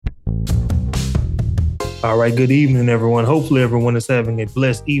All right, good evening, everyone. Hopefully, everyone is having a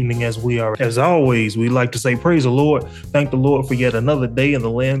blessed evening as we are. As always, we like to say, praise the Lord. Thank the Lord for yet another day in the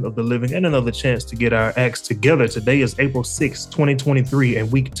land of the living and another chance to get our acts together. Today is April 6, 2023,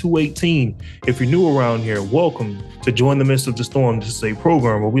 and week 218. If you're new around here, welcome to Join the Midst of the Storm. This is a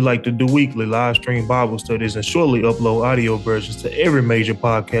program where we like to do weekly live stream Bible studies and shortly upload audio versions to every major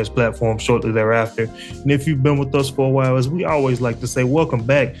podcast platform shortly thereafter. And if you've been with us for a while, as we always like to say, welcome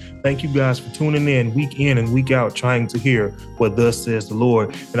back. Thank you guys for tuning in week in and week out, trying to hear what thus says the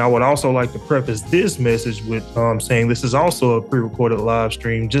Lord. And I would also like to preface this message with saying this is also a pre-recorded live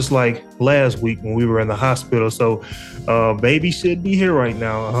stream, just like last week when we were in the hospital. So baby should be here right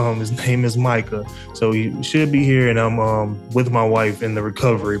now. His name is Micah. So he should be here, and I'm with my wife in the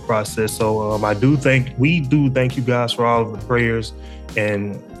recovery process. So we do thank you guys for all of the prayers,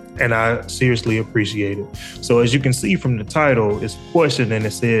 and I seriously appreciate it. So as you can see from the title, it's a question, and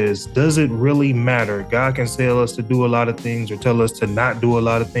it says, does it really matter? God can tell us to do a lot of things or tell us to not do a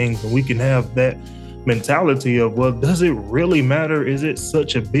lot of things, and we can have that mentality of, well, does it really matter? Is it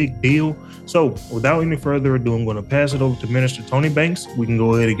such a big deal? So without any further ado, I'm going to pass it over to Minister Tony Banks. We can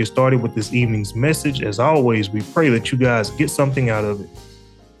go ahead and get started with this evening's message. As always, we pray that you guys get something out of it.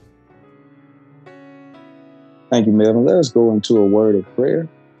 Thank you, Melvin. Let us go into a word of prayer,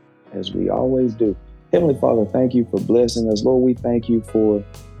 as we always do. Heavenly Father, thank you for blessing us. Lord, we thank you for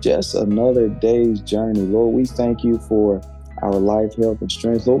just another day's journey. Lord, we thank you for our life, health, and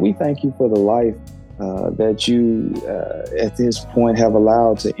strength. Lord, we thank you for the life that you, at this point, have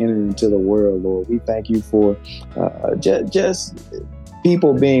allowed to enter into the world, Lord. We thank you for just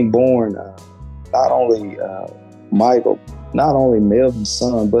people being born, not only Michael, not only Melvin's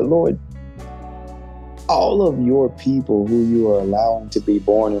son, but Lord, all of your people who you are allowing to be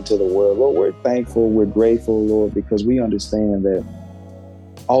born into the world. Lord, we're thankful, we're grateful, Lord, because we understand that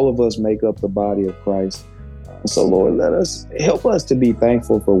all of us make up the body of Christ. So, Lord, help us to be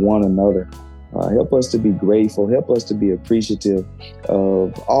thankful for one another. Help us to be grateful. Help us to be appreciative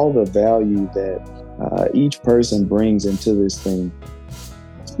of all the value that each person brings into this thing.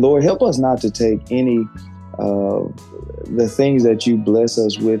 Lord, help us not to take any the things that you bless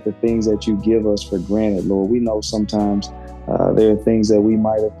us with, the things that you give us for granted, Lord. We know sometimes there are things that we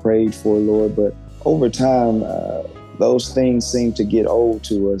might have prayed for, Lord, but over time, those things seem to get old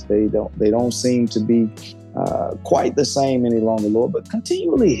to us. They don't seem to be quite the same any longer, Lord. But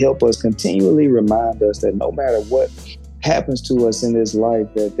continually help us, continually remind us that no matter what happens to us in this life,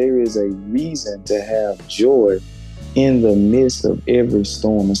 that there is a reason to have joy in the midst of every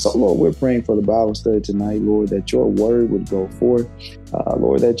storm. And so, Lord, we're praying for the Bible study tonight, Lord, that your word would go forth,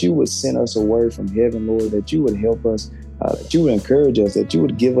 Lord, that you would send us a word from heaven, Lord, that you would help us, that you would encourage us, that you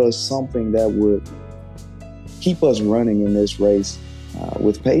would give us something that would keep us running in this race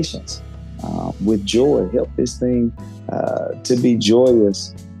with patience, with joy. Help this thing to be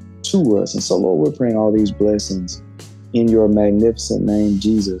joyous to us. And so, Lord, we're praying all these blessings in your magnificent name,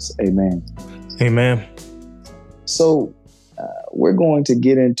 Jesus. Amen. Amen. So we're going to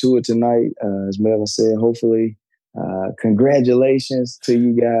get into it tonight. As Melvin said, hopefully, congratulations to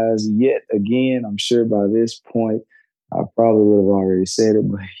you guys yet again. I'm sure by this point, I probably would have already said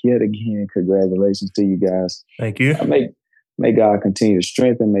it, but yet again, congratulations to you guys. Thank you. May God continue to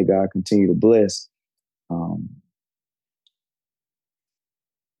strengthen. May God continue to bless. I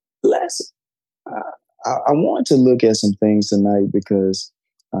want to look at some things tonight because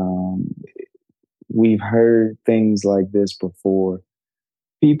we've heard things like this before.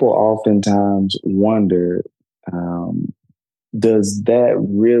 People oftentimes wonder, does that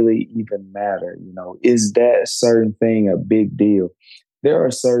really even matter? You know, is that certain thing a big deal? There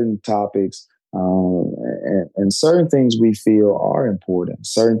are certain topics and certain things we feel are important,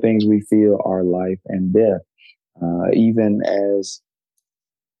 certain things we feel are life and death. Even as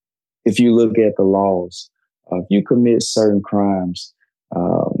if you look at the laws, if you commit certain crimes,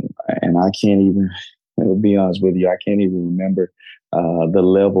 and I can't even, to be honest with you, I can't even remember the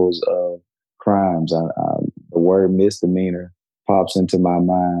levels of crimes. The word misdemeanor pops into my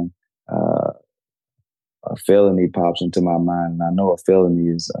mind. A felony pops into my mind. And I know a felony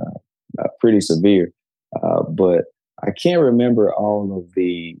is pretty severe, but I can't remember all of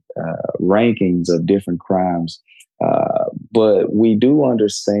the rankings of different crimes. But we do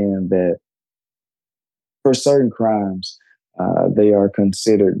understand that for certain crimes, they are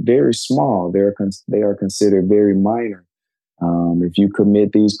considered very small. They are considered very minor. If you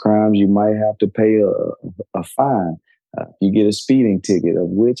commit these crimes, you might have to pay a fine. You get a speeding ticket, of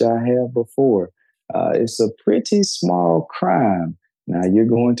which I have before. It's a pretty small crime. Now you're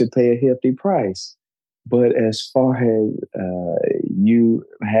going to pay a hefty price. But as far as you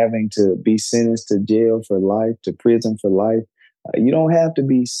having to be sentenced to jail for life, to prison for life. You don't have to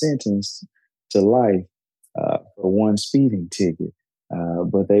be sentenced to life for one speeding ticket,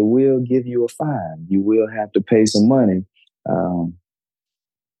 but they will give you a fine. You will have to pay some money.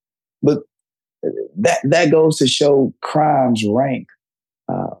 But that goes to show crimes rank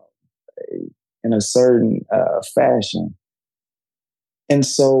in a certain fashion. And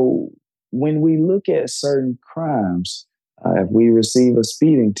so when we look at certain crimes, if we receive a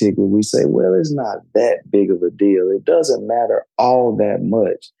speeding ticket, we say, well, it's not that big of a deal. It doesn't matter all that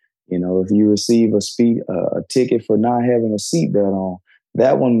much. You know, if you receive a ticket for not having a seatbelt on,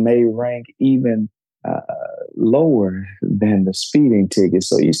 that one may rank even lower than the speeding ticket.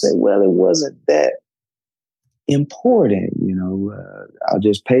 So you say, well, it wasn't that important. You know, I'll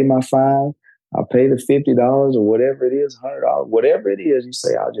just pay my fine. I'll pay the $50 or whatever it is, $100, whatever it is. You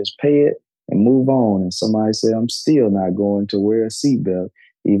say, I'll just pay it and move on. And somebody said, I'm still not going to wear a seatbelt,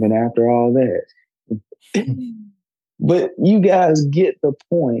 even after all that. But you guys get the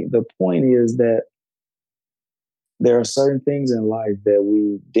point. The point is that there are certain things in life that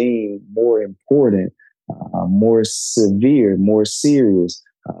we deem more important, more severe, more serious.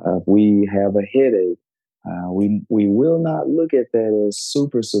 If we have a headache, we will not look at that as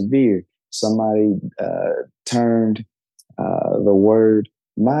super severe. Somebody turned the word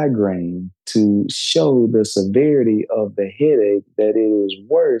migraine to show the severity of the headache, that it is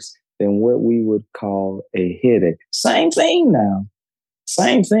worse than what we would call a headache. Same thing now.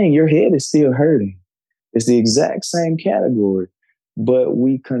 Same thing. Your head is still hurting. It's the exact same category. But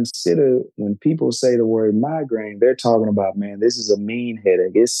we consider, when people say the word migraine, they're talking about, man, this is a mean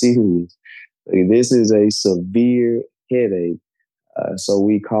headache. It's serious. This is a severe headache. So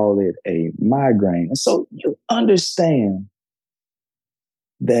we call it a migraine. And so you understand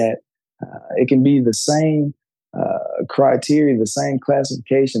that it can be the same criteria, the same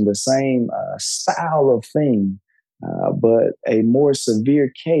classification, the same style of thing, but a more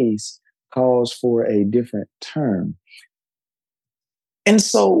severe case calls for a different term. And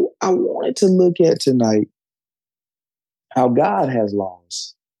so I wanted to look at tonight how God has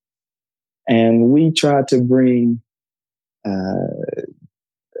laws. And we try to bring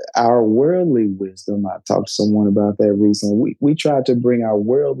our worldly wisdom. I talked to someone about that recently. We try to bring our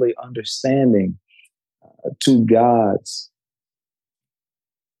worldly understanding to God's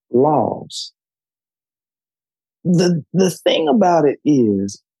laws. The thing about it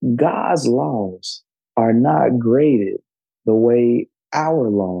is, God's laws are not graded the way our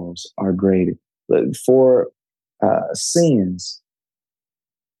laws are graded. But for sins,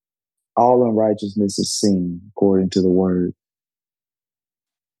 all unrighteousness is sin, according to the word.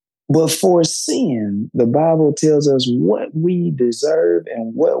 But for sin, the Bible tells us what we deserve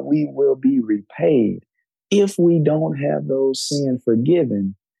and what we will be repaid if we don't have those sins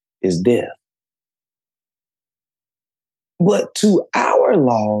forgiven is death. But to our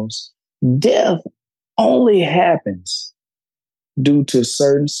laws, death only happens due to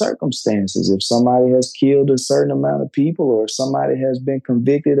certain circumstances. If somebody has killed a certain amount of people, or if somebody has been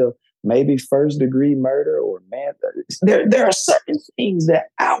convicted of maybe first-degree murder or there are certain things that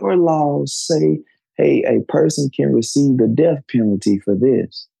our laws say, hey, a person can receive the death penalty for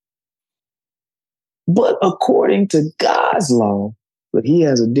this. But according to God's law, but he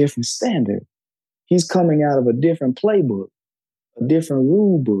has a different standard. He's coming out of a different playbook, a different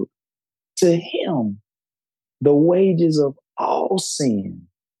rule book. To him, the wages of all sin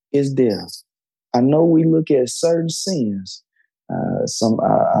is death. I know we look at certain sins.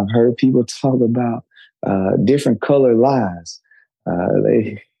 I've heard people talk about different color lies.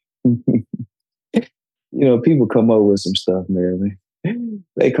 People come up with some stuff, man.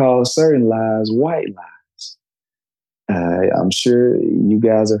 They call certain lies white lies. I'm sure you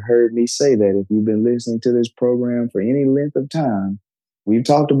guys have heard me say that if you've been listening to this program for any length of time. We've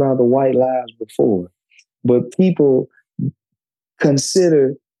talked about the white lies before, but people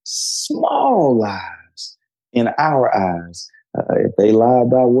consider small lies in our eyes. If they lie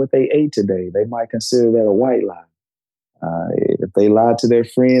about what they ate today, they might consider that a white lie. If they lie to their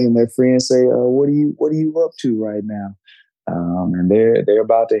friend and their friend say, what are you up to right now? And they're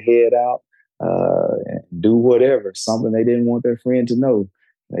about to head out and do whatever, something they didn't want their friend to know.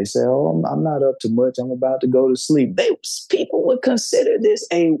 They say, oh, I'm not up to much. I'm about to go to sleep. People would consider this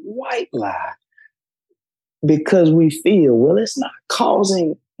a white lie because we feel, well, it's not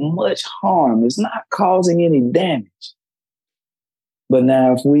causing much harm. It's not causing any damage. But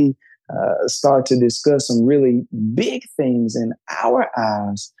now if we start to discuss some really big things in our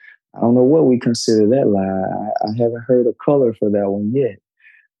eyes, I don't know what we consider that lie. I haven't heard a color for that one yet.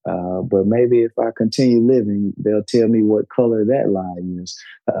 But maybe if I continue living, they'll tell me what color that lie is.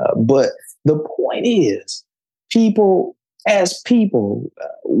 But the point is, as people,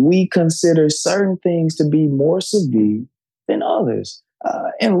 we consider certain things to be more severe than others,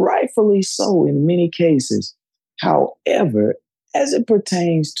 and rightfully so in many cases. However, as it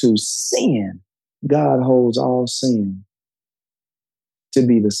pertains to sin, God holds all sin to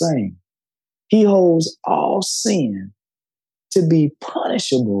be the same. He holds all sin to be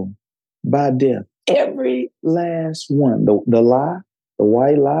punishable by death. Every last one, the lie, the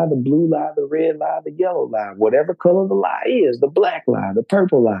white lie, the blue lie, the red lie, the yellow lie, whatever color the lie is, the black lie, the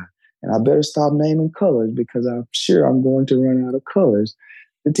purple lie. And I better stop naming colors because I'm sure I'm going to run out of colors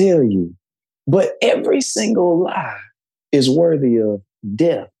to tell you. But every single lie is worthy of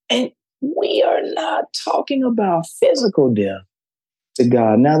death. And we are not talking about physical death to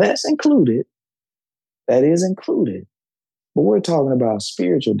God. Now that's included. That is included. But we're talking about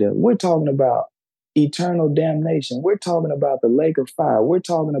spiritual death. We're talking about eternal damnation. We're talking about the lake of fire. We're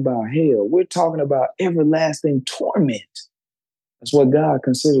talking about hell. We're talking about everlasting torment. That's what God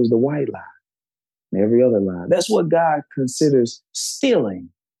considers the white lie and every other lie. That's what God considers stealing.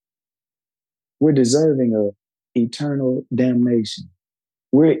 We're deserving of eternal damnation.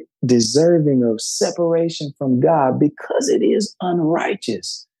 We're deserving of separation from God because it is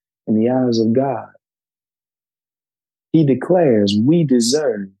unrighteous in the eyes of God. He declares we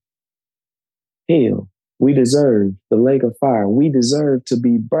deserve hell. We deserve the lake of fire. We deserve to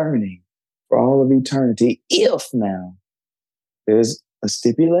be burning for all of eternity. If now there's a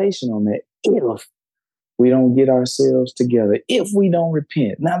stipulation on that, if we don't get ourselves together, if we don't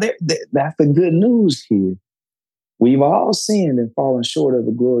repent. Now that's the good news here. We've all sinned and fallen short of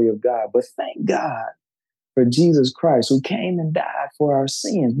the glory of God, but thank God for Jesus Christ who came and died for our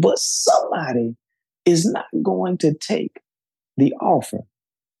sins. But somebody is not going to take the offer.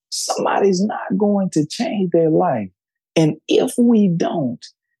 Somebody's not going to change their life. And if we don't,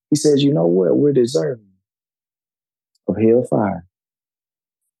 he says, you know what? We're deserving of hellfire.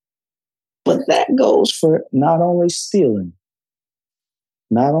 But that goes for not only stealing,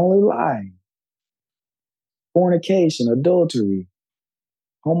 not only lying, fornication, adultery,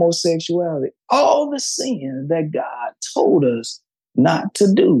 homosexuality, all the sins that God told us not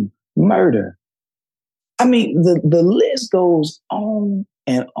to do, murder. I mean, the list goes on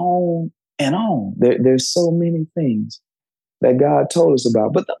and on and on. There's so many things that God told us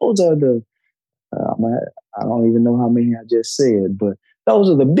about. But those are I don't even know how many I just said, but those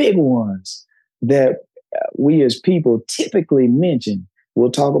are the big ones that we as people typically mention.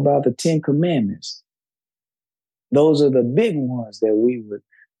 We'll talk about the 10 Commandments. Those are the big ones that we would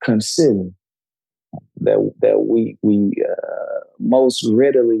consider, that we most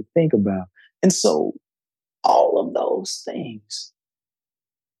readily think about. And so all of those things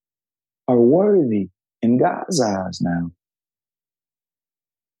are worthy in God's eyes now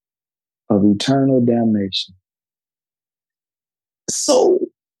of eternal damnation. So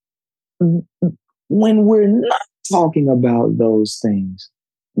when we're not talking about those things,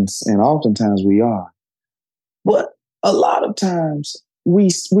 and oftentimes we are, but a lot of times we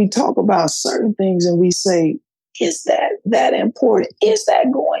talk about certain things and we say, is that important? Is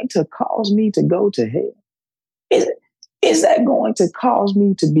that going to cause me to go to hell? Is that going to cause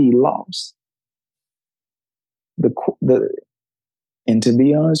me to be lost? And to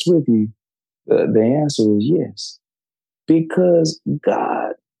be honest with you, the answer is yes. Because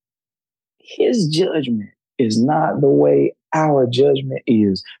God, his judgment is not the way our judgment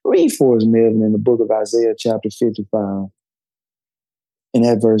is. Read for us, Melvin, in the book of Isaiah chapter 55 and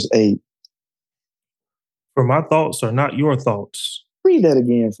at verse 8. For my thoughts are not your thoughts. Read that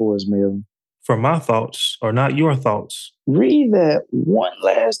again for us, Melvin. For my thoughts are not your thoughts. Read that one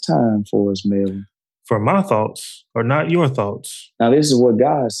last time for us, Melvin. For my thoughts are not your thoughts. Now, this is what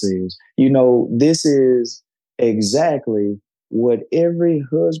God says. You know, this is exactly what every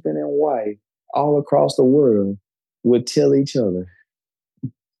husband and wife all across the world would tell each other.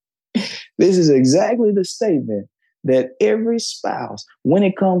 This is exactly the statement that every spouse, when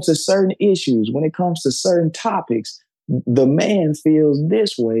it comes to certain issues, when it comes to certain topics, the man feels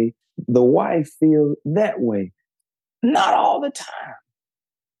this way, the wife feels that way. Not all the time.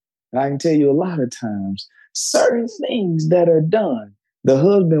 I can tell you a lot of times, certain things that are done, the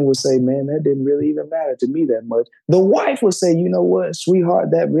husband will say, man, that didn't really even matter to me that much. The wife will say, you know what,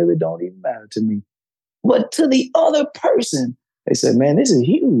 sweetheart, that really don't even matter to me. But to the other person, they say, man, this is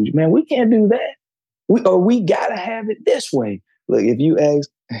huge. Man, we can't do that. We got to have it this way. Look, if you ask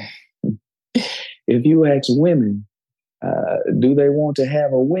women, do they want to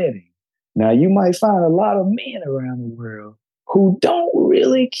have a wedding? Now, you might find a lot of men around the world who don't don't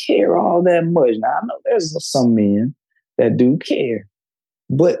really care all that much. Now, I know there's some men that do care,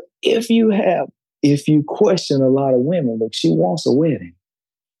 but if you question a lot of women, look, she wants a wedding.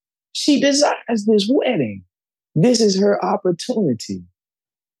 She desires this wedding. This is her opportunity.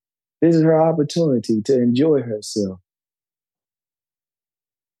 This is her opportunity to enjoy herself.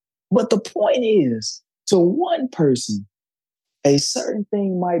 But the point is, to one person, a certain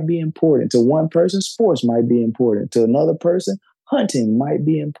thing might be important. To one person, sports might be important. To another person, hunting might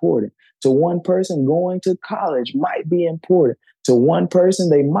be important. To one person, going to college might be important. To one person,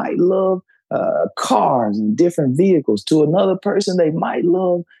 they might love cars and different vehicles. To another person, they might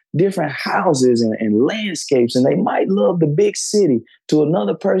love different houses and landscapes, and they might love the big city. To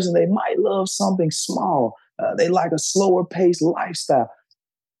another person, they might love something small. They like a slower paced lifestyle.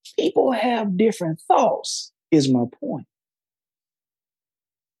 People have different thoughts, is my point.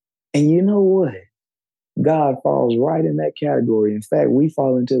 And you know what? God falls right in that category. In fact, we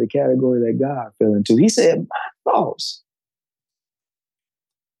fall into the category that God fell into. He said, my thoughts.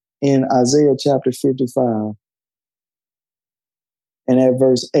 In Isaiah chapter 55 and at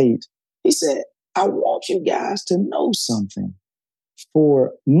verse 8, he said, I want you guys to know something.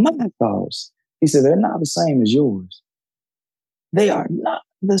 For my thoughts, he said, they're not the same as yours. They are not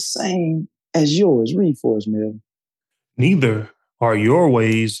the same as yours. Read for us, Mel. Neither are your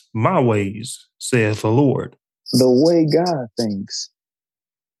ways my ways, saith the Lord. The way God thinks,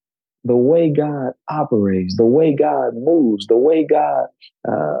 the way God operates, the way God moves, the way God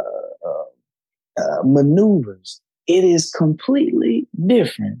maneuvers, it is completely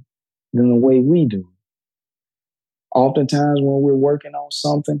different than the way we do. Oftentimes when we're working on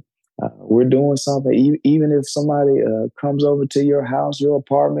something, we're doing something, even if somebody comes over to your house, your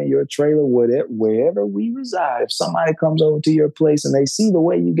apartment, your trailer, whatever, wherever we reside, if somebody comes over to your place and they see the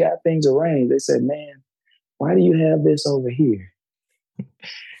way you got things arranged, they say, man, why do you have this over here?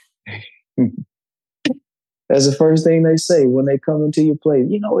 That's the first thing they say when they come into your place.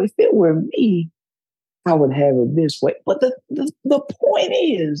 You know, if it were me, I would have it this way. But the point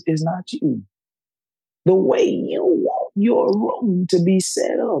is not you. The way you want your room to be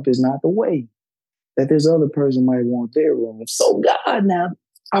set up is not the way that this other person might want their room. So God, now,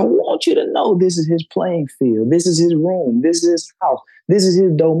 I want you to know this is his playing field. This is his room. This is his house. This is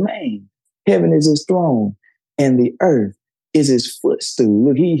his domain. Heaven is his throne and the earth is his footstool.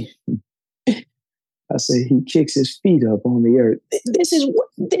 Look, I say he kicks his feet up on the earth. This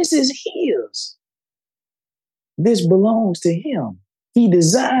is his. This belongs to him. He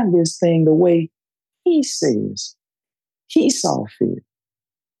designed this thing the way he says. He saw fit.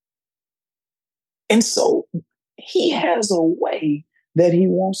 And so he has a way that he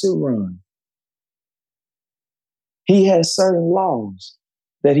wants it run. He has certain laws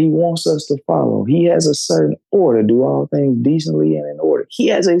that he wants us to follow. He has a certain order, do all things decently and in order. He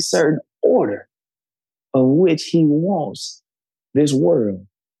has a certain order of which he wants this world.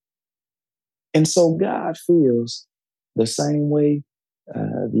 And so God feels the same way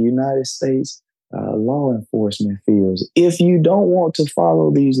the United States law enforcement feels. If you don't want to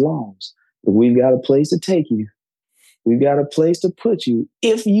follow these laws, we've got a place to take you. We've got a place to put you.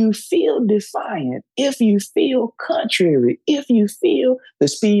 If you feel defiant, if you feel contrary, if you feel the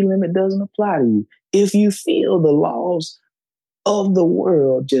speed limit doesn't apply to you, if you feel the laws of the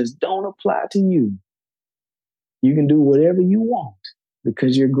world just don't apply to you, you can do whatever you want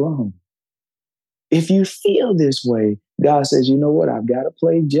because you're grown. If you feel this way, God says, you know what? I've got a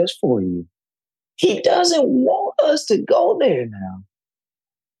place just for you. He doesn't want us to go there now,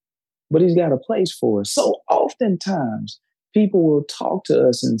 but he's got a place for us. So oftentimes people will talk to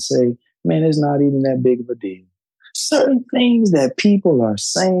us and say, man, it's not even that big of a deal. Certain things that people are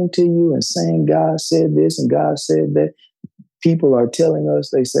saying to you and saying, God said this and God said that, people are telling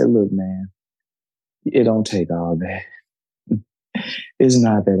us, they say, look, man, it don't take all that. It's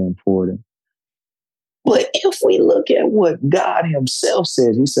not that important. But if we look at what God himself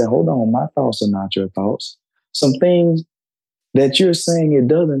said, he said, hold on, my thoughts are not your thoughts. Some things that you're saying it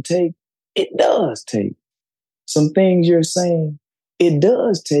doesn't take, it does take. Some things you're saying it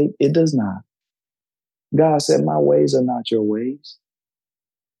does take, it does not. God said, my ways are not your ways.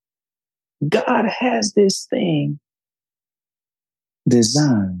 God has this thing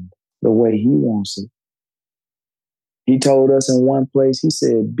designed the way he wants it. He told us in one place, he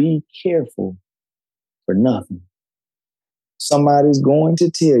said, be careful for nothing. Somebody's going to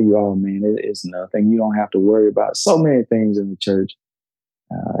tell you, oh man, it's nothing. You don't have to worry about so many things in the church,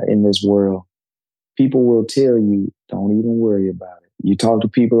 in this world. People will tell you, don't even worry about it. You talk to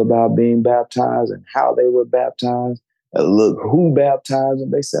people about being baptized and how they were baptized. Look, who baptized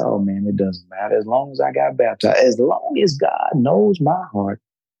them? They say, oh man, it doesn't matter. As long as I got baptized, as long as God knows my heart,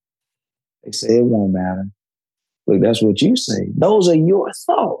 they say it won't matter. Look, that's what you say. Those are your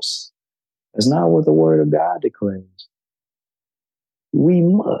thoughts. That's not what the word of God declares. We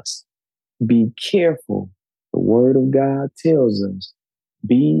must be careful. The word of God tells us,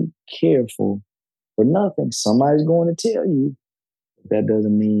 be careful for nothing. Somebody's going to tell you that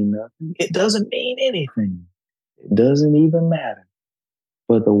doesn't mean nothing. It doesn't mean anything. It doesn't even matter.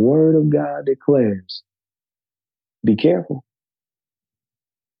 But the word of God declares, be careful.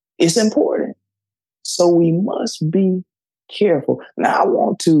 It's important. So we must be careful.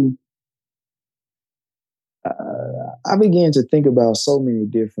 Now I began to think about so many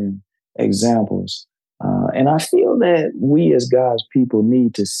different examples. And I feel that we as God's people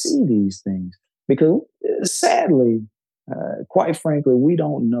need to see these things because sadly, quite frankly, we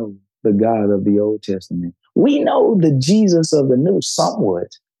don't know the God of the Old Testament. We know the Jesus of the New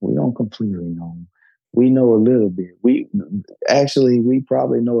somewhat. We don't completely know him. We know a little bit. We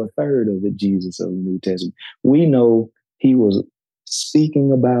probably know a third of the Jesus of the New Testament. We know he was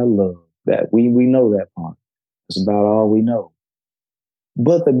speaking about love. That we know that part. That's about all we know.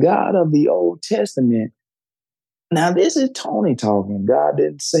 But the God of the Old Testament, now this is Tony talking. God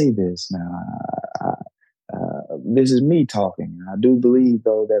didn't say this. Now, this is me talking. I do believe,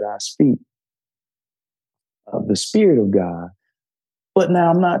 though, that I speak of the Spirit of God. But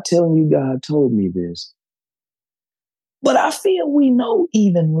now I'm not telling you God told me this. But I feel we know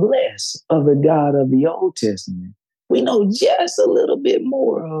even less of the God of the Old Testament. We know just a little bit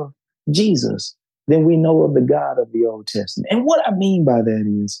more of Jesus than we know of the God of the Old Testament. And what I mean by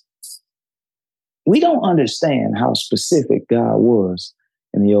that is we don't understand how specific God was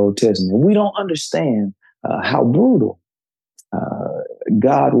in the Old Testament. We don't understand how brutal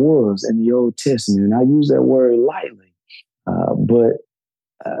God was in the Old Testament. And I use that word lightly, but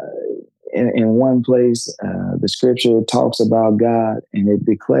in one place, the scripture talks about God and it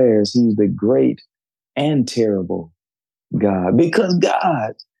declares he's the great and terrible God. Because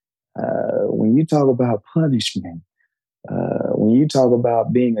God, when you talk about punishment, when you talk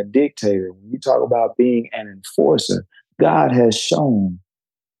about being a dictator, when you talk about being an enforcer, God has shown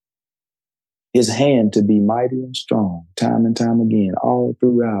his hand to be mighty and strong time and time again, all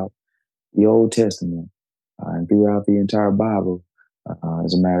throughout the Old Testament and throughout the entire Bible,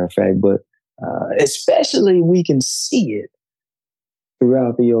 as a matter of fact. But especially we can see it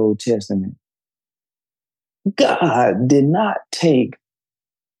throughout the Old Testament. God did not take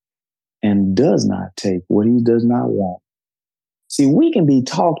and does not take what he does not want. See, we can be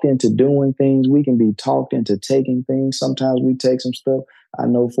talked into doing things. We can be talked into taking things. Sometimes we take some stuff. I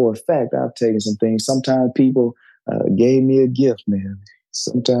know for a fact I've taken some things. Sometimes people gave me a gift, man.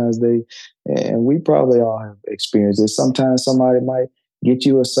 Sometimes and we probably all have experienced this. Sometimes somebody might get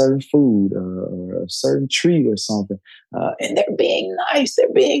you a certain food or a certain treat or something. And they're being nice.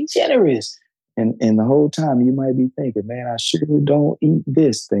 They're being generous. And the whole time you might be thinking, man, I sure don't eat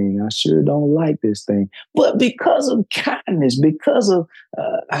this thing. I sure don't like this thing. But because of kindness, because of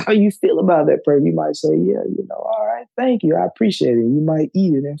how you feel about that person, you might say, yeah, all right, thank you. I appreciate it. You might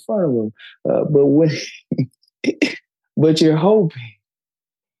eat it in front of them. But you're hoping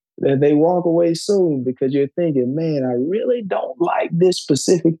that they walk away soon because you're thinking, man, I really don't like this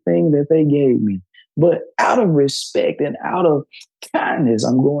specific thing that they gave me. But out of respect and out of kindness,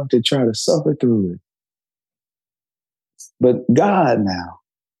 I'm going to try to suffer through it. But God now,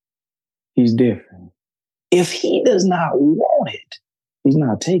 he's different. If he does not want it, he's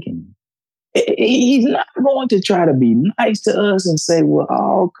not taking it. He's not going to try to be nice to us and say, well,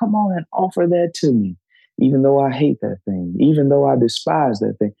 oh, come on and offer that to me, even though I hate that thing, even though I despise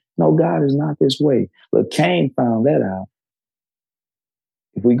that thing. No, God is not this way. But Cain found that out.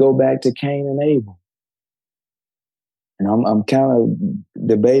 If we go back to Cain and Abel, and I'm kind of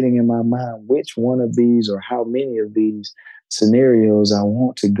debating in my mind which one of these or how many of these scenarios I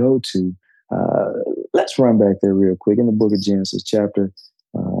want to go to. Let's run back there real quick in the book of Genesis, chapter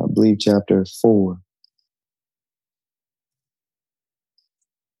 4.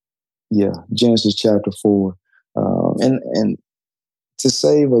 Yeah, Genesis chapter 4. And to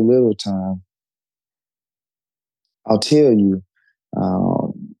save a little time, I'll tell you,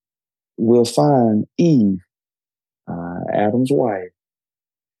 we'll find Eve, Adam's wife.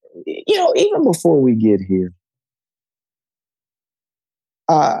 Even before we get here,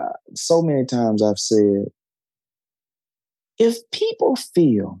 so many times I've said, if people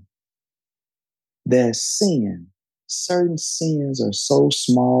feel that certain sins are so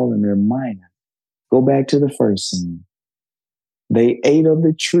small and they're minor, go back to the first sin. They ate of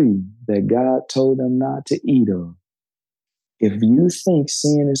the tree that God told them not to eat of. If you think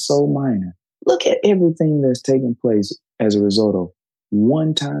sin is so minor, look at everything that's taken place as a result of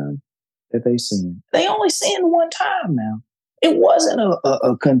one time that they sinned. They only sinned one time now. It wasn't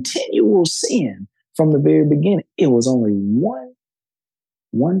a continual sin from the very beginning. It was only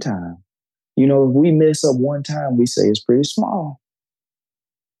one time. You know, if we mess up one time, we say it's pretty small.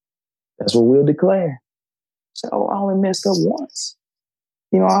 That's what we'll declare. So, oh, I only messed up once.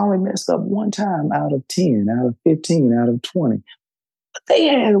 You know, I only messed up one time out of 10, out of 15, out of 20. But they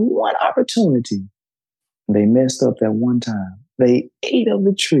had one opportunity. They messed up that one time. They ate of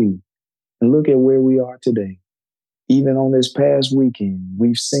the tree. And look at where we are today. Even on this past weekend,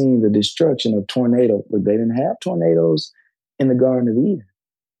 we've seen the destruction of tornadoes. But they didn't have tornadoes in the Garden of Eden.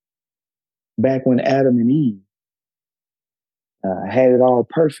 Back when Adam and Eve had it all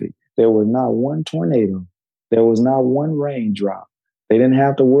perfect, there was not one tornado. There was not one raindrop. They didn't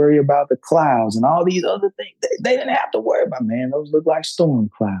have to worry about the clouds and all these other things. They didn't have to worry about, man, those look like storm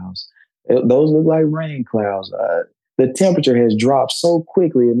clouds. Those look like rain clouds. The temperature has dropped so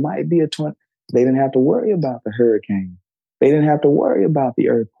quickly, it might be a tornado. They didn't have to worry about the hurricane. They didn't have to worry about the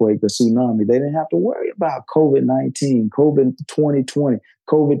earthquake, the tsunami. They didn't have to worry about COVID-19, COVID 2020,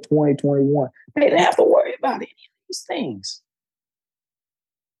 COVID 2021. They didn't have to worry about any of these things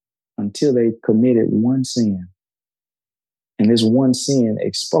until they committed one sin. And this one sin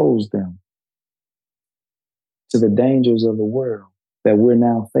exposed them to the dangers of the world that we're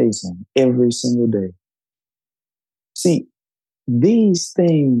now facing every single day. See, these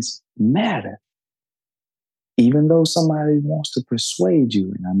things matter. Even though somebody wants to persuade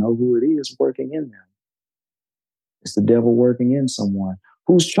you, and I know who it is working in them. It's the devil working in someone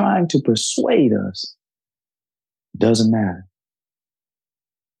who's trying to persuade us. Doesn't matter.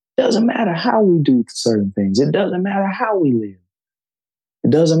 Doesn't matter how we do certain things. It doesn't matter how we live. It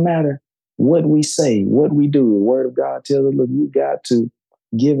doesn't matter what we say, what we do. The word of God tells us, look, you got to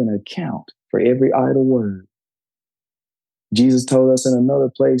give an account for every idle word. Jesus told us in another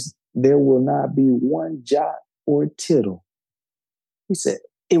place, there will not be one jot or tittle. He said,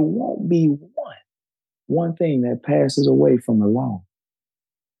 it won't be one thing that passes away from the law.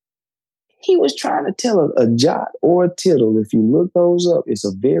 He was trying to tell a jot or a tittle. If you look those up, it's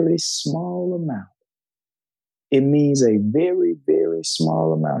a very small amount. It means a very, very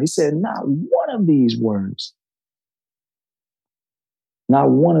small amount. He said, not one of these words,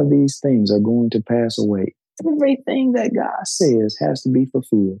 not one of these things are going to pass away. Everything that God says has to be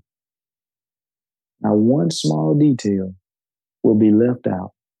fulfilled. Now, one small detail will be left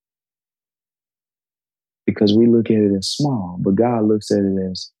out because we look at it as small, but God looks at it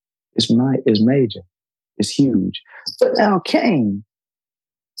as it's major, it's huge. But now Cain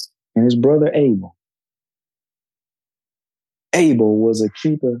and his brother Abel. Abel was a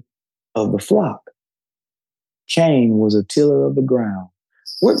keeper of the flock. Cain was a tiller of the ground.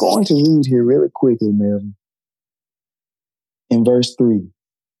 We're going to read here really quickly, Melvin, in verse 3.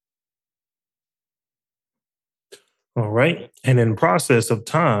 All right. And in process of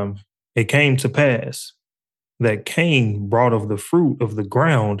time, it came to pass that Cain brought of the fruit of the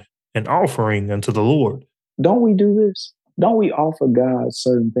ground an offering unto the Lord. Don't we do this? Don't we offer God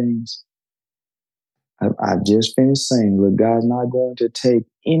certain things? I just finished saying, look, God's not going to take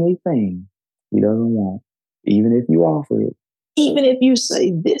anything he doesn't want, even if you offer it. Even if you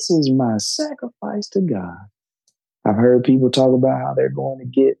say, this is my sacrifice to God. I've heard people talk about how they're going to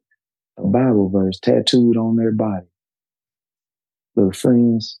get a Bible verse tattooed on their body. Little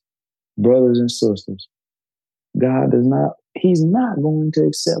friends, brothers and sisters, God does not, he's not going to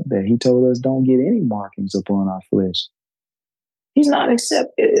accept that. He told us don't get any markings upon our flesh. He's not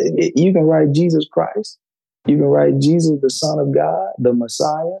accept. You can write Jesus Christ. You can write Jesus, the Son of God, the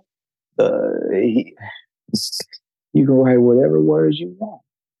Messiah. You can write whatever words you want.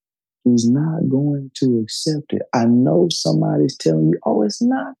 He's not going to accept it. I know somebody's telling you, oh, it's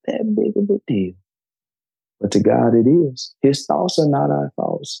not that big of a deal. But to God it is. His thoughts are not our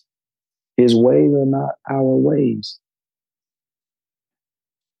thoughts. His ways are not our ways.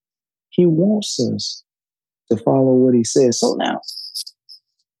 He wants us to follow what he says. So now,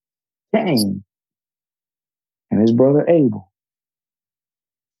 Cain and his brother Abel.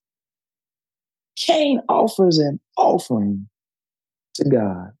 Cain offers an offering to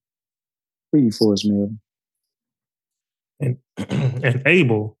God. Read for us, Melvin. And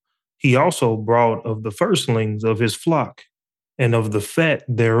Abel, he also brought of the firstlings of his flock and of the fat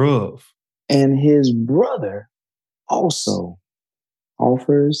thereof. And his brother also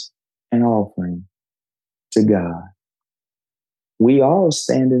offers an offering to God. We all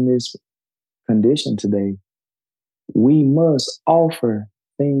stand in this condition today. We must offer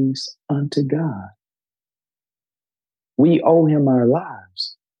things unto God. We owe him our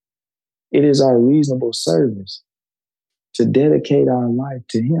lives. It is our reasonable service to dedicate our life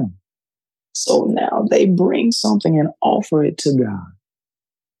to him. So now they bring something and offer it to God.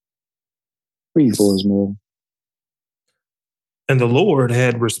 Read for us, Lord. And the Lord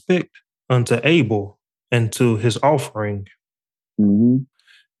had respect unto Abel and to his offering. Mm-hmm.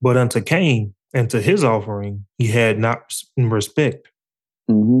 But unto Cain and to his offering he had not respect.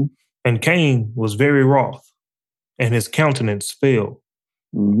 Mm-hmm. And Cain was very wroth, and his countenance fell.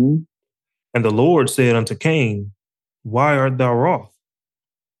 Mm-hmm. And the Lord said unto Cain, Why art thou wroth?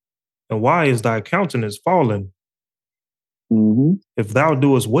 And why is thy countenance fallen? Mm-hmm. If thou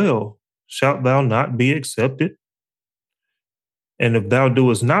doest well, shalt thou not be accepted? And if thou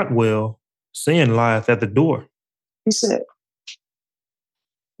doest not well, sin lieth at the door. He said,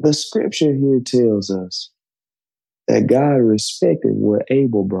 the scripture here tells us that God respected what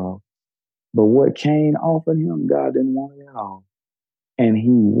Abel brought, but what Cain offered him, God didn't want it at all. And he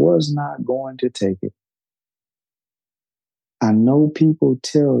was not going to take it. I know people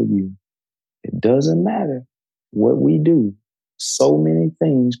tell you it doesn't matter what we do. So many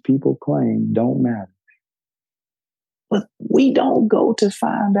things people claim don't matter. But we don't go to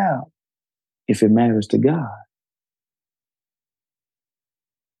find out if it matters to God.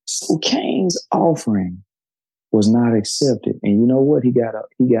 So Cain's offering was not accepted. And you know what? He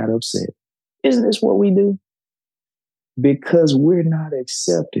got upset. Isn't this what we do? Because we're not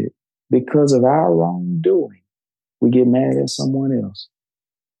accepted because of our wrongdoing, we get mad at someone else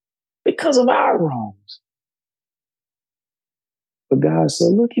because of our wrongs. But God said,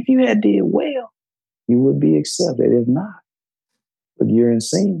 look, if you had did well, you would be accepted. If not, but you're in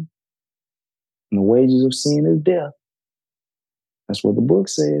sin. And the wages of sin is death. That's what the book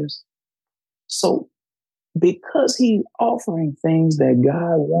says. So because he's offering things that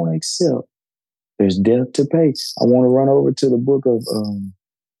God won't accept, there's death to pay. I want to run over to the book of,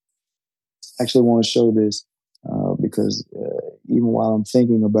 actually want to show this because even while I'm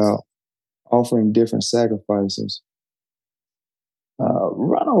thinking about offering different sacrifices,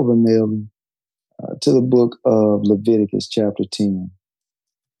 run over, Melvin, to the book of Leviticus chapter 10.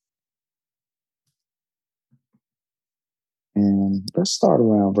 And let's start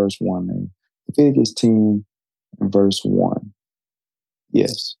around verse 1 there. Leviticus 10 and verse 1.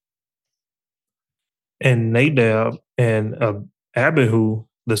 Yes. And Nadab and Abihu,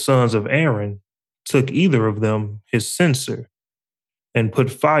 the sons of Aaron, took either of them his censer and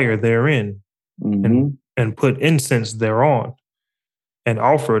put fire therein, and put incense thereon, and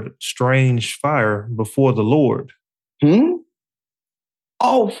offered strange fire before the Lord.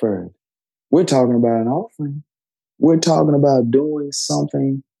 Offered. We're talking about an offering. We're talking about doing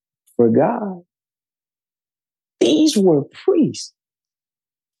something for God. These were priests.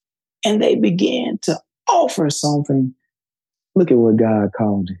 And they began to offer something. Look at what God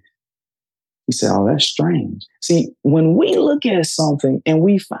called it. He said, oh, that's strange. See, when we look at something and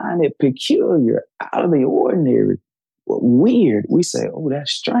we find it peculiar, out of the ordinary, weird, we say, oh,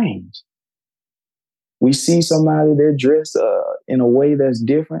 that's strange. We see somebody, they're dressed in a way that's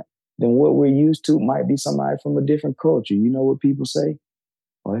different than what we're used to. Might be somebody from a different culture. You know what people say?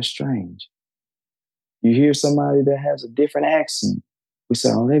 Oh, that's strange. You hear somebody that has a different accent. We say,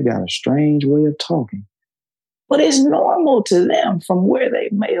 oh, they've got a strange way of talking. But it's normal to them from where they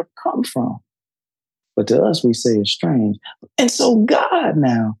may have come from. But to us, we say it's strange. And so God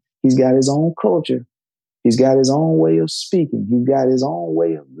now, he's got his own culture. He's got his own way of speaking. He's got his own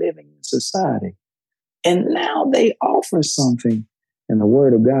way of living in society. And now they offer something. And the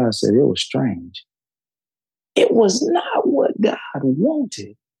word of God said it was strange. It was not what God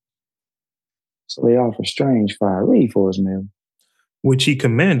wanted. So they offer strange fire. Read for us, man. Which he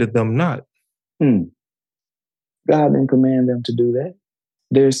commanded them not. God didn't command them to do that.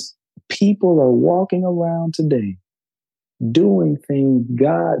 There's people are walking around today doing things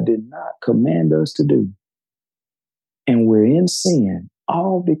God did not command us to do. And we're in sin,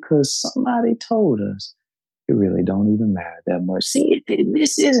 all because somebody told us it really don't even matter that much. See,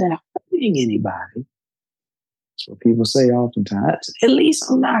 this isn't hurting anybody. That's what people say oftentimes. At least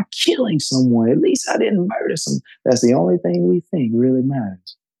I'm not killing someone. At least I didn't murder someone. That's the only thing we think really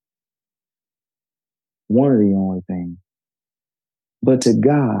matters. One of the only things. But to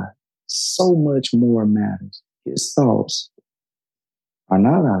God, so much more matters. His thoughts are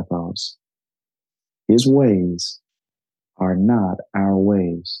not our thoughts. His ways are not our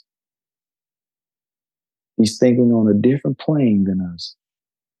ways. He's thinking on a different plane than us.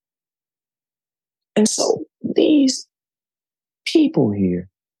 And so these people here,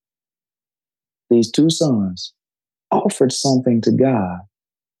 these two sons, offered something to God.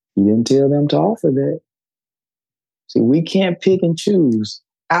 He didn't tell them to offer that. See, we can't pick and choose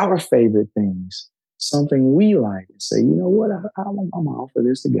our favorite things, something we like, and say, you know what, I'm going to offer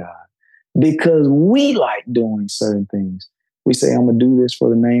this to God because we like doing certain things. We say, I'm going to do this for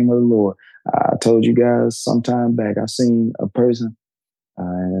the name of the Lord. I told you guys some time back, I seen a person,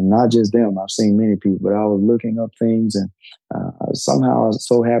 and not just them, I've seen many people, but I was looking up things and somehow I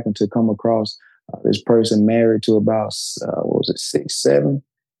so happened to come across this person married to about, 6, 7,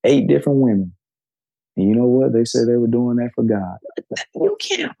 8 different women. And you know what? They said they were doing that for God. You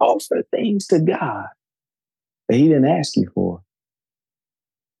can't offer things to God that he didn't ask you for.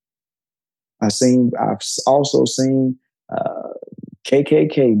 I've also seen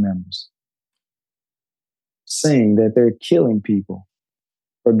KKK members saying that they're killing people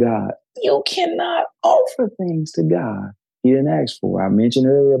for God. You cannot offer things to God he didn't ask for. I mentioned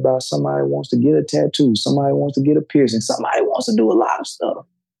earlier about somebody wants to get a tattoo, somebody wants to get a piercing, somebody wants to do a lot of stuff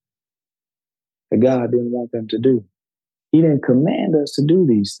that God didn't want them to do. He didn't command us to do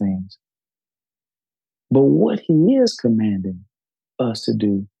these things. But what he is commanding us to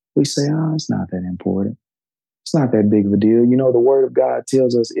do, we say, it's not that important. It's not that big of a deal. You know, the word of God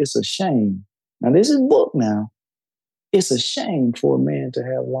tells us it's a shame. Now, this is book now. It's a shame for a man to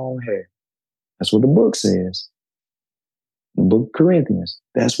have long hair. That's what the book says. The book of Corinthians.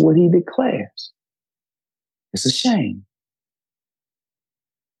 That's what he declares. It's a shame.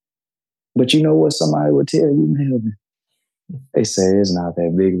 But you know what somebody would tell you, Melvin? They say it's not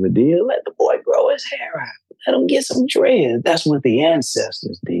that big of a deal. Let the boy grow his hair out. Let him get some dreads. That's what the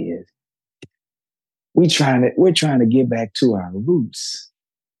ancestors did. We're trying to get back to our roots.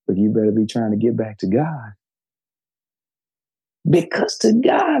 But you better be trying to get back to God. Because to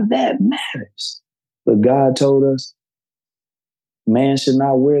God, that matters. But God told us, man should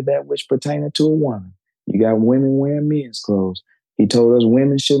not wear that which pertaineth to a woman. You got women wearing men's clothes. He told us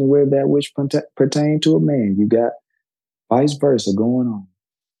women shouldn't wear that which pertain to a man. You got vice versa going on.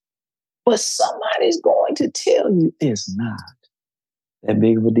 But somebody's going to tell you it's not that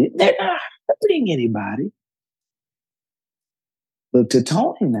big of a deal. They're not hurting anybody. Look, to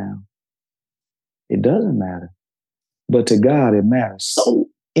Tony now, it doesn't matter. But to God, it matters. So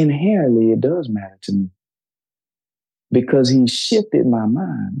inherently, it does matter to me. Because he shifted my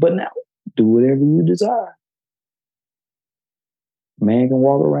mind. But now, do whatever you desire. Man can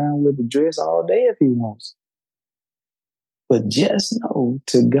walk around with a dress all day if he wants. But just know,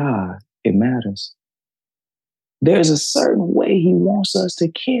 to God, it matters. There's a certain way he wants us to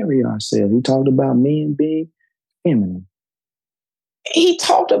carry ourselves. He talked about men being feminine. He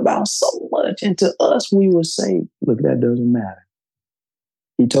talked about so much, and to us, we would say, look, that doesn't matter.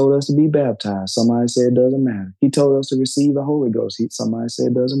 He told us to be baptized. Somebody said it doesn't matter. He told us to receive the Holy Ghost. Somebody said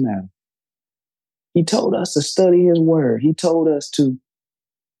it doesn't matter. He told us to study his word. He told us to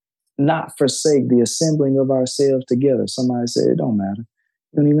not forsake the assembling of ourselves together. Somebody said it don't matter.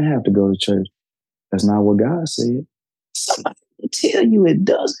 You don't even have to go to church. That's not what God said. Somebody will tell you it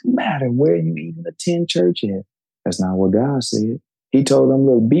doesn't matter where you even attend church at. That's not what God said. He told them,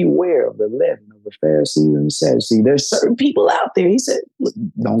 look, beware of the leaven of the Pharisees and the Sadducees. There's certain people out there. He said, look,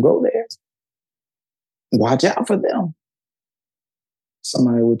 don't go there. Watch out for them.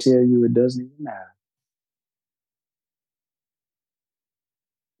 Somebody will tell you it doesn't even matter.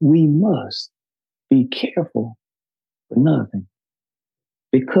 We must be careful for nothing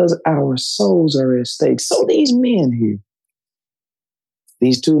because our souls are at stake. So these men here,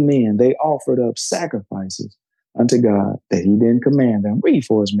 these 2 men, they offered up sacrifices unto God that he didn't command them. Read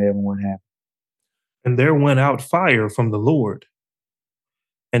for us, Melvin, what happened. And there went out fire from the Lord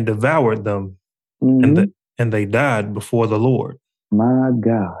and devoured them, and they died before the Lord. My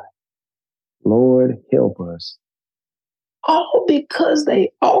God, Lord, help us. All because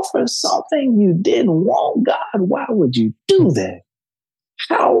they offered something you didn't want, God. Why would you do that?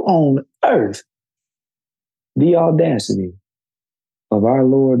 How on earth the audacity of our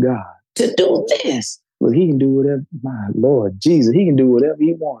Lord God to do this? Well, he can do whatever, my Lord Jesus, he can do whatever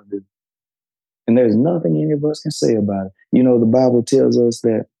he wants to do. And there's nothing any of us can say about it. You know, the Bible tells us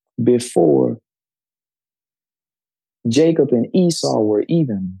that before Jacob and Esau were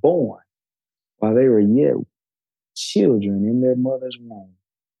even born, while they were yet children in their mother's womb,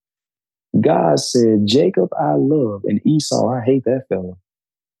 God said, Jacob I love and Esau I hate that fellow.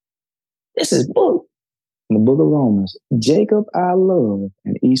 This is book in the book of Romans. Jacob I love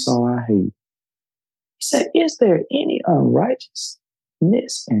and Esau I hate. He said, is there any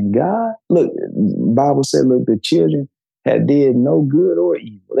unrighteousness in God? Look, the Bible said, look, the children had did no good or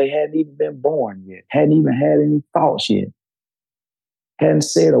evil. They hadn't even been born yet, hadn't even had any thoughts yet, hadn't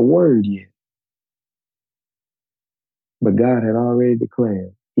said a word yet. But God had already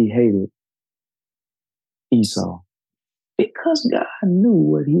declared he hated Esau. because God knew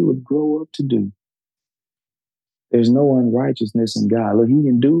what he would grow up to do. There's no unrighteousness in God. Look, he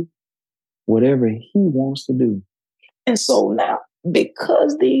can do whatever he wants to do. And so now,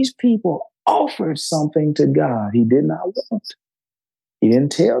 because these people offered something to God he did not want, he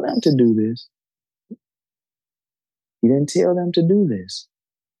didn't tell them to do this. He didn't tell them to do this.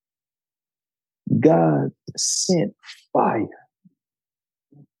 God sent fire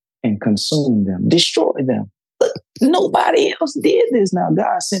and consumed them, destroyed them. Look, nobody else did this. Now,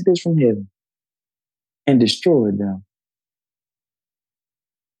 God sent this from heaven and destroyed them.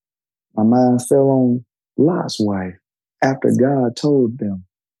 My mind fell on Lot's wife after God told them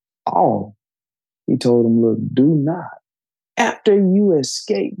all. He told them, look, do not. After you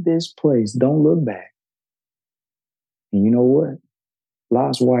escape this place, don't look back. And you know what?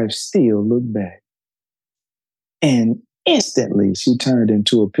 Lot's wife still looked back. And instantly she turned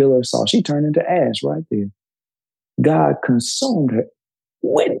into a pillar of salt. She turned into ash right there. God consumed her.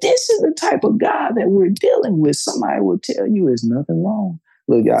 When this is the type of God that we're dealing with, somebody will tell you there's nothing wrong.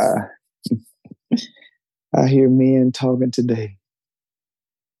 Look, I hear men talking today.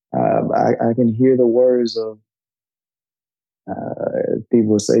 I can hear the words of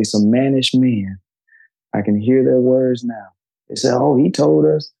people say some mannish men. I can hear their words now. They say, oh, he told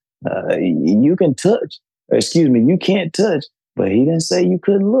us you can touch. You can't touch, but he didn't say you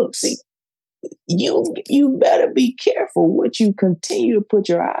couldn't look. See, you better be careful what you continue to put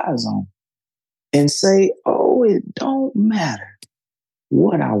your eyes on and say, oh, it don't matter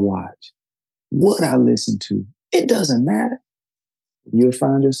what I watch, what I listen to. It doesn't matter. You'll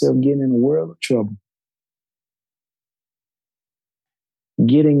find yourself getting in a world of trouble.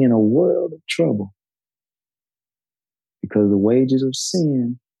 Getting in a world of trouble. Because the wages of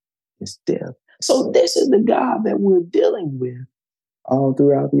sin is death. So this is the God that we're dealing with all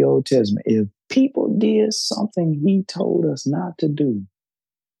throughout the Old Testament. If people did something he told us not to do,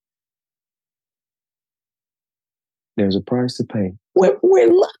 there's a price to pay.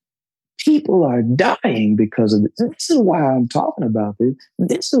 People are dying because of this. This is why I'm talking about this.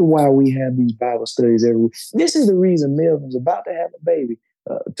 This is why we have these Bible studies every week. This is the reason Melvin's about to have a baby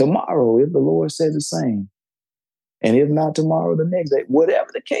tomorrow, if the Lord says the same. And if not tomorrow, the next day, whatever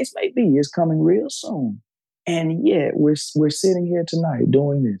the case may be, it's coming real soon. And yet we're sitting here tonight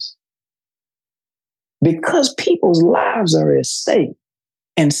doing this. Because people's lives are at stake.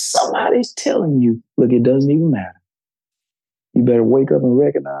 And somebody's telling you, look, it doesn't even matter. You better wake up and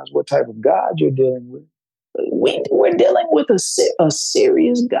recognize what type of God you're dealing with. We're dealing with a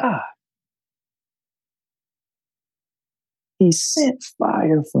serious God. He sent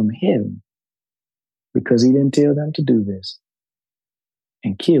fire from heaven because he didn't tell them to do this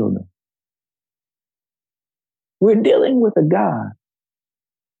and killed them. We're dealing with a God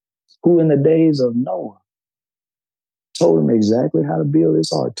who in the days of Noah told him exactly how to build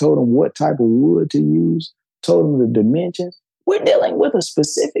his ark, told him what type of wood to use, told him the dimensions. We're dealing with a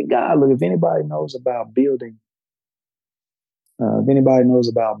specific God. Look, if anybody knows about building,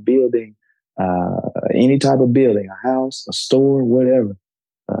 any type of building, a house, a store, whatever,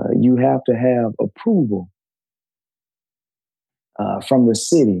 you have to have approval from the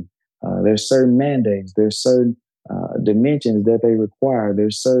city. There's certain mandates. There's certain dimensions that they require.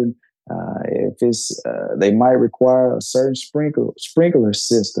 There's certain, they might require a certain sprinkler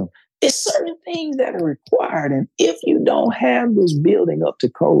system. There's certain things that are required. And if you don't have this building up to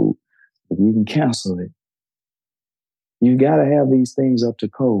code, you can cancel it. You got to have these things up to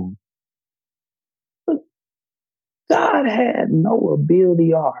code. But God had Noah build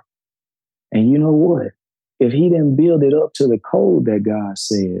the ark. And you know what? If he didn't build it up to the code that God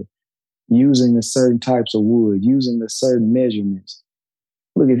said, using the certain types of wood, using the certain measurements.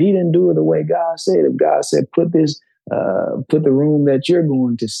 Look, if he didn't do it the way God said, if God said, put the room that you're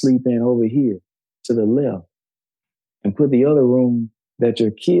going to sleep in over here to the left, and put the other room that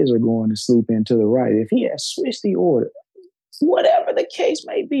your kids are going to sleep in to the right. If he had switched the order, whatever the case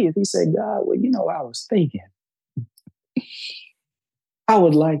may be, if he said, God, well, I was thinking, I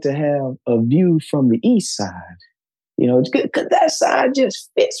would like to have a view from the east side, because that side just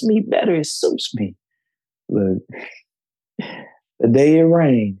fits me better. It suits me. Look, the day it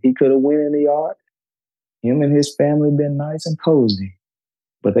rained, he could have went in the ark. Him and his family been nice and cozy,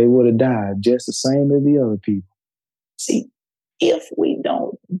 but they would have died just the same as the other people. See, if we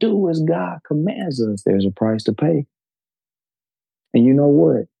don't do as God commands us, there's a price to pay. And you know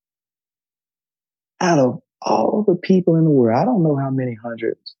what? Out of all the people in the world, I don't know how many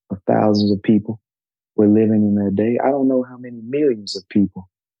hundreds of thousands of people were living in that day. I don't know how many millions of people.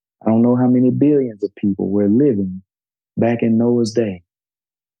 I don't know how many billions of people were living back in Noah's day.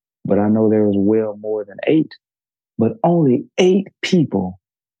 But I know there was well more than 8 but only 8 people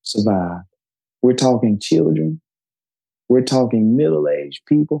survived. We're talking children. We're talking middle-aged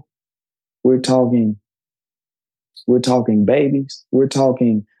people. We're talking babies. We're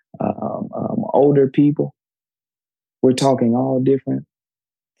talking older people. We're talking all different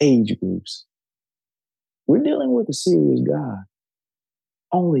age groups. We're dealing with a serious God.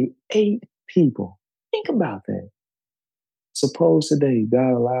 Only 8 people. Think about that. Suppose today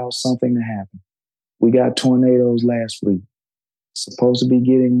God allows something to happen. We got tornadoes last week. Supposed to be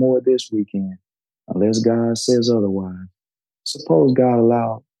getting more this weekend, unless God says otherwise. Suppose God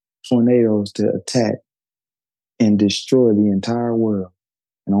allowed tornadoes to attack and destroy the entire world,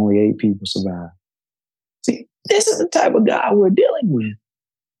 and only 8 people survive. See, this is the type of God we're dealing with.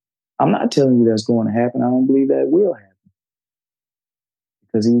 I'm not telling you that's going to happen. I don't believe that will happen,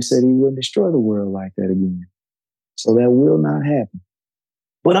 because he said he wouldn't destroy the world like that again. So that will not happen.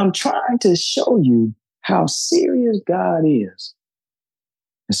 But I'm trying to show you how serious God is.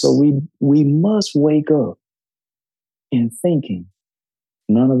 And so we must wake up in thinking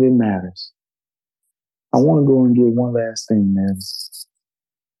none of it matters. I want to go and get one last thing, man.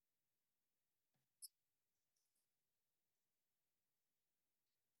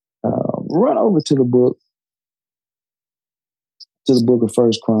 Run over to the book of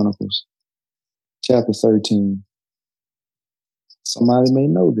First Chronicles, chapter 13. Somebody may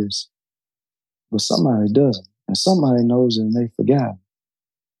know this, but somebody doesn't. And somebody knows it and they forgot.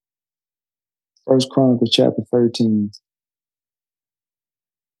 First Chronicles, chapter 13.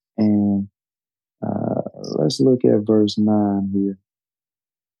 And let's look at verse 9 here.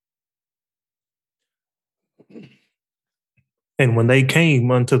 And when they came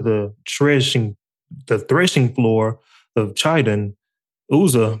unto the threshing floor of Chidon,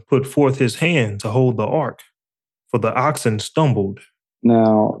 Uzzah put forth his hand to hold the ark, for the oxen stumbled.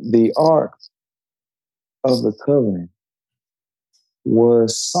 Now, the ark of the covenant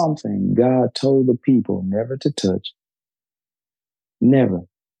was something God told the people never to touch. Never.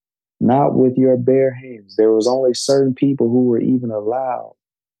 Not with your bare hands. There was only certain people who were even allowed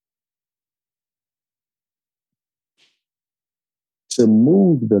to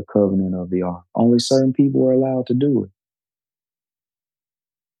move the covenant of the ark. Only certain people were allowed to do it.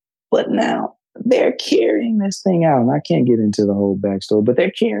 But now they're carrying this thing out, and I can't get into the whole backstory, but they're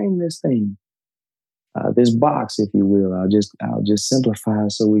carrying this thing, this box, if you will. I'll just simplify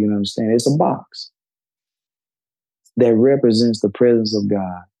it so we can understand. It's a box that represents the presence of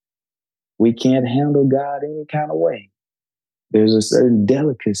God. We can't handle God any kind of way. There's a certain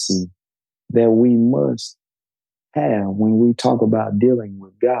delicacy that we must have when we talk about dealing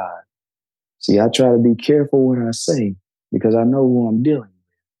with God. See, I try to be careful what I say because I know who I'm dealing with.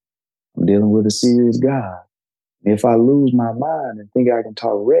 I'm dealing with a serious God. If I lose my mind and think I can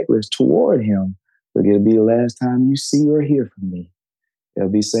talk reckless toward him, look, it'll be the last time you see or hear from me. They'll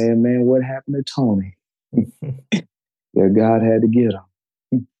be saying, man, what happened to Tony? Yeah, God had to get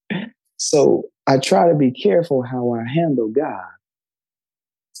him. So I try to be careful how I handle God.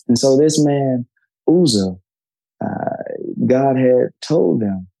 And so this man, Uzzah, God had told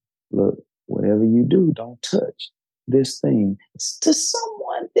them, look, whatever you do, don't touch this thing. To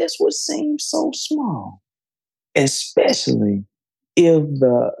someone, this would seem so small, especially if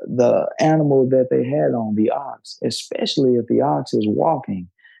the animal that they had on, the ox, especially if the ox is walking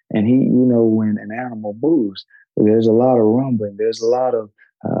and he, when an animal moves, there's a lot of rumbling. There's a lot of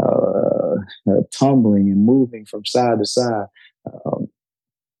tumbling and moving from side to side.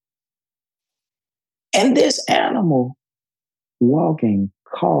 And this animal walking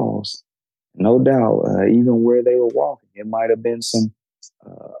caused, no doubt, even where they were walking, it might have been some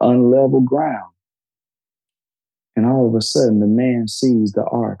unlevel ground. And all of a sudden, the man sees the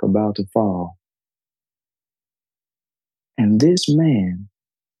ark about to fall. And this man,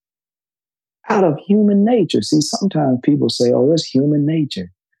 out of human nature, see, sometimes people say, oh, it's human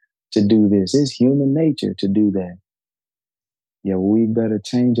nature to do this. It's human nature to do that. Yeah, well, we better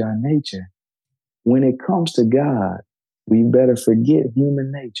change our nature. When it comes to God, we better forget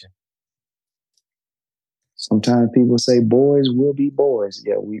human nature. Sometimes people say boys will be boys.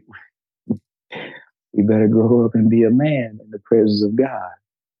 Yeah, we better grow up and be a man in the presence of God.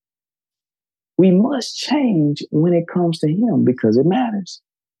 We must change when it comes to him because it matters.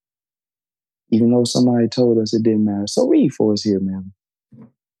 Even though somebody told us it didn't matter. So read for us here, man.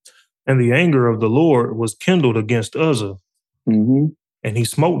 And the anger of the Lord was kindled against Uzzah, and he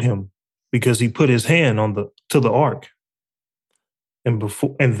smote him because he put his hand to the ark. And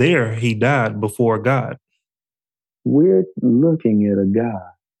there he died before God. We're looking at a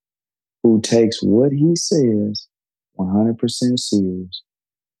God who takes what he says 100% serious.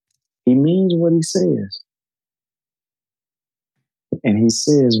 He means what he says. And he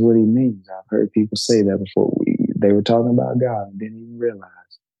says what he means. I've heard people say that before. They were talking about God and didn't even realize.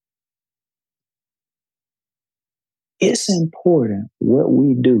 It's important what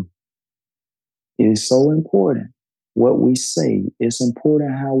we do. It is so important what we say. It's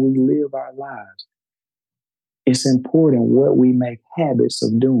important how we live our lives. It's important what we make habits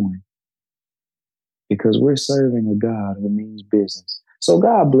of doing, because we're serving a God who means business. So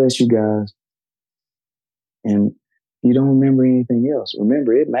God bless you guys. And you don't remember anything else.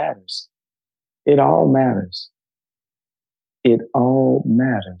 Remember, it matters. It all matters. It all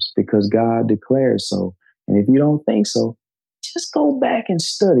matters because God declares so. And if you don't think so, just go back and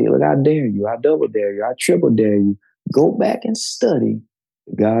study. Look, I dare you. I double dare you. I triple dare you. Go back and study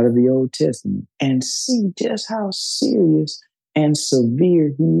the God of the Old Testament and see just how serious and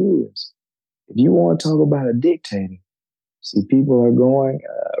severe he is. If you want to talk about a dictator, see, people are going,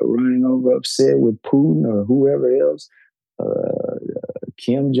 running over upset with Putin or whoever else,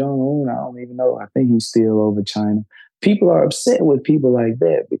 Kim Jong-un, I don't even know. I think he's still over China. People are upset with people like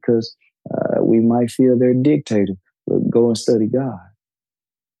that because we might feel they're dictator. But go and study God.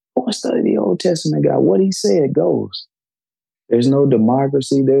 Go and study the Old Testament God. What he said goes. There's no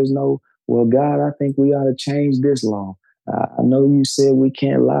democracy. There's no, well, God, I think we ought to change this law. I know you said we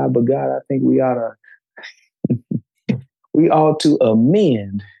can't lie, but God, I think we ought to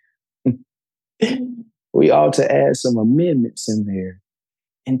amend. We ought to add some amendments in there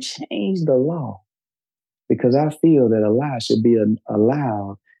and change the law, because I feel that a lie should be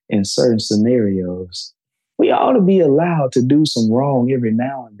allowed in certain scenarios. We ought to be allowed to do some wrong every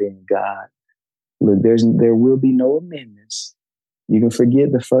now and then, God. Look, there will be no amendments. You can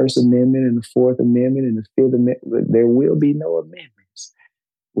forget the First Amendment and the Fourth Amendment and the Fifth Amendment. Look, there will be no amendments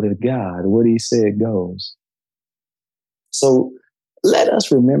with God. What he said goes. So let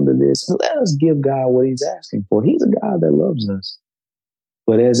us remember this and let us give God what he's asking for. He's a God that loves us.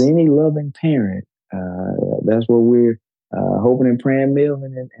 But as any loving parent, that's what we're hoping and praying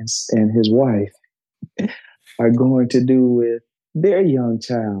Melvin and his wife are going to do with their young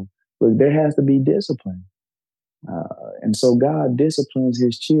child. Look, there has to be discipline. And so God disciplines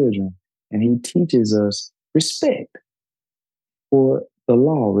his children, and he teaches us respect for the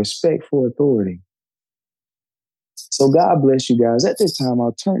law, respect for authority. So God bless you guys. At this time,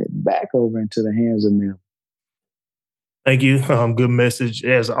 I'll turn it back over into the hands of Mel. Thank you. Good message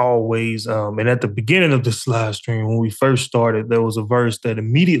as always. And at the beginning of this live stream, when we first started, there was a verse that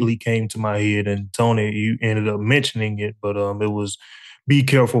immediately came to my head, and Tony, you ended up mentioning it, but it was "Be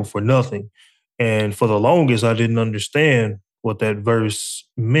careful for nothing." And for the longest, I didn't understand what that verse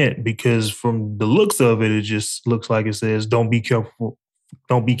meant, because from the looks of it, it just looks like it says, "Don't be careful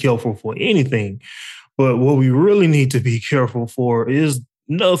for anything." But what we really need to be careful for is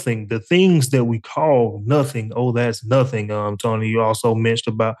nothing. The things that we call nothing. Oh, that's nothing. Tony, you also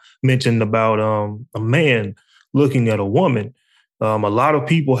mentioned about a man looking at a woman. A lot of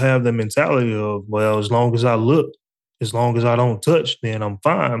people have the mentality of, well, as long as I look, as long as I don't touch, then I'm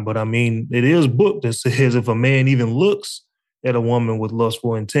fine. But I mean, it is book that says if a man even looks at a woman with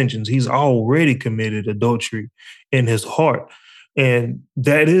lustful intentions, he's already committed adultery in his heart. And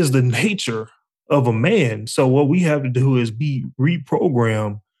that is the nature of a man. So what we have to do is be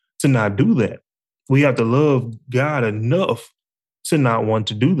reprogrammed to not do that. We have to love God enough to not want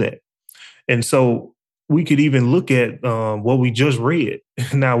to do that. And so we could even look at what we just read.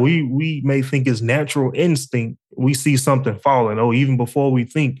 Now, we may think it's natural instinct. We see something falling. Oh, even before we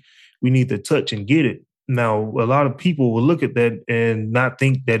think we need to touch and get it. Now, a lot of people will look at that and not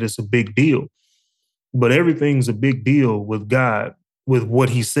think that it's a big deal. But everything's a big deal with God, with what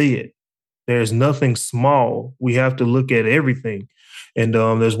he said. There's nothing small. We have to look at everything. And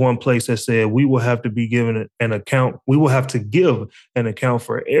there's one place that said we will have to be given an account. We will have to give an account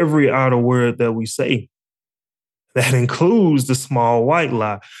for every outer word that we say. That includes the small white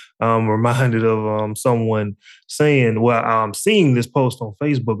lie. I'm reminded of someone saying, well, I'm seeing this post on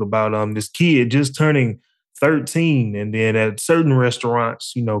Facebook about this kid just turning 13. And then at certain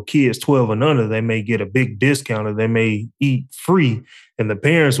restaurants, kids 12 and under, they may get a big discount or they may eat free. And the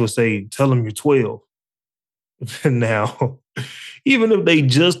parents would say, tell them you're 12. Now, even if they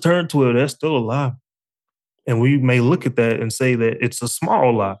just turned 12, that's still a lie. And we may look at that and say that it's a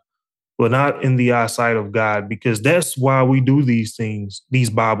small lie, but not in the eyesight of God, because that's why we do these things, these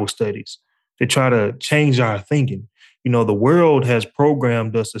Bible studies, to try to change our thinking. The world has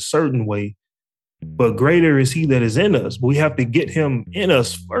programmed us a certain way, but greater is he that is in us. We have to get him in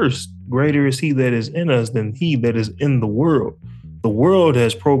us first. Greater is he that is in us than he that is in the world. The world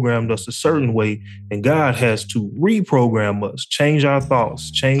has programmed us a certain way, and God has to reprogram us, change our thoughts,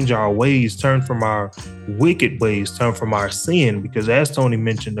 change our ways, turn from our wicked ways, turn from our sin. Because as Tony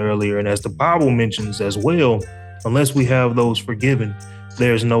mentioned earlier, and as the Bible mentions as well, unless we have those forgiven,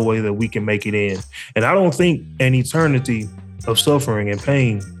 there's no way that we can make it in. And I don't think an eternity of suffering and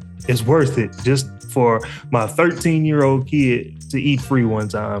pain is worth it just for my 13-year-old kid to eat free one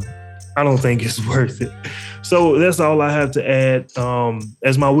time. I don't think it's worth it. So that's all I have to add.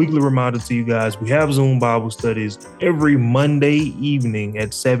 As my weekly reminder to you guys, we have Zoom Bible studies every Monday evening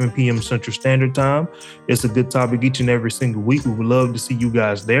at 7 p.m. Central Standard Time. It's a good topic each and every single week. We would love to see you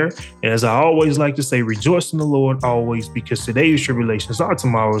guys there. And as I always like to say, rejoice in the Lord always, because today's tribulations are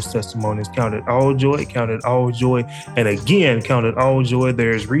tomorrow's testimonies. Count it all joy, count it all joy. And again, count it all joy. There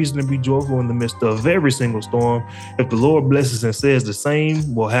is reason to be joyful in the midst of every single storm. If the Lord blesses and says the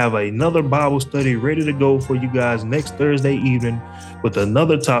same, we'll have another Bible study ready to go for you guys next Thursday evening with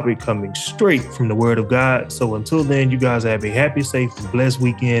another topic coming straight from the Word of God. So until then, you guys have a happy, safe, and blessed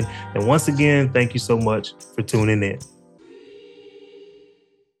weekend. And once again, thank you so much for tuning in.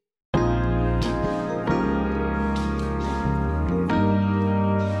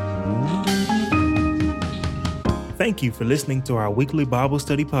 Thank you for listening to our weekly Bible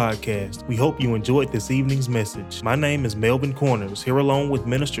study podcast. We hope you enjoyed this evening's message. My name is Melvin Corners, here along with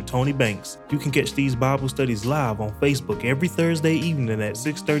Minister Tony Banks. You can catch these Bible studies live on Facebook every Thursday evening at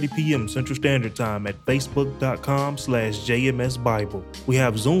 6:30 p.m. Central Standard Time at facebook.com/JMS Bible. We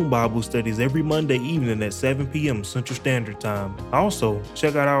have Zoom Bible studies every Monday evening at 7 p.m. Central Standard Time. Also,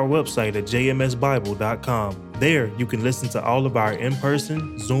 check out our website at jmsbible.com. There, you can listen to all of our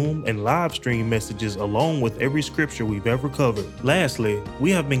in-person, Zoom, and live stream messages along with every scripture we've ever covered. Lastly, we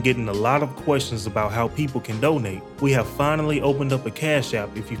have been getting a lot of questions about how people can donate. We have finally opened up a Cash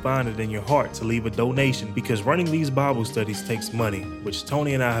App if you find it in your heart to leave a donation, because running these Bible studies takes money, which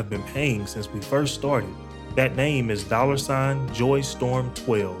Tony and I have been paying since we first started. That name is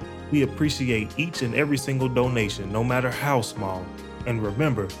 $JoyStorm12. We appreciate each and every single donation, no matter how small. And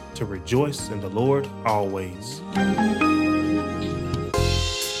remember to rejoice in the Lord always.